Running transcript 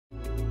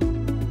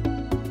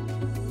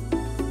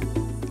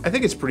I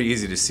think it's pretty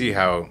easy to see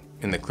how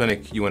in the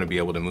clinic you want to be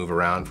able to move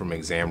around from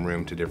exam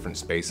room to different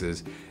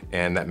spaces,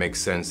 and that makes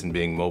sense, and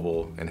being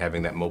mobile and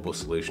having that mobile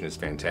solution is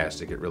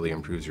fantastic. It really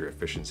improves your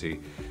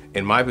efficiency.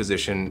 In my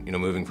position,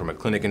 moving from a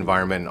clinic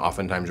environment and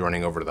oftentimes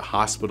running over to the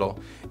hospital,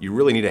 you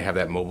really need to have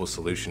that mobile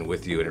solution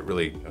with you, and it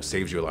really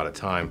saves you a lot of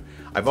time.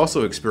 I've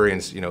also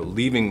experienced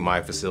leaving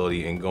my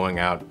facility and going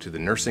out to the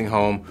nursing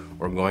home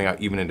or going out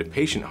even into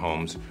patient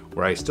homes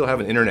where I still have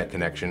an internet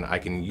connection. I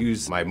can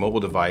use my mobile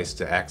device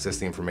to access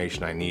the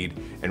information I need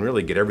and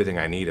really get everything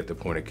I need at the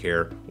point of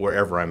care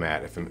wherever I'm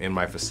at, if I'm in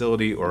my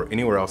facility or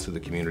anywhere else in the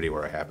community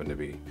where I happen to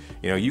be.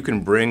 You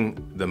can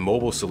bring the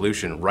mobile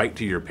solution right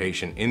to your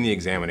patient in the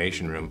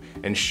examination room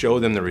and show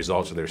them the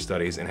results of their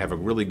studies and have a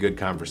really good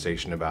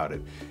conversation about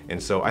it.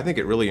 And so I think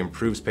it really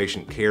improves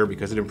patient care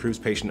because it improves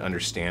patient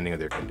understanding of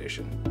their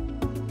condition.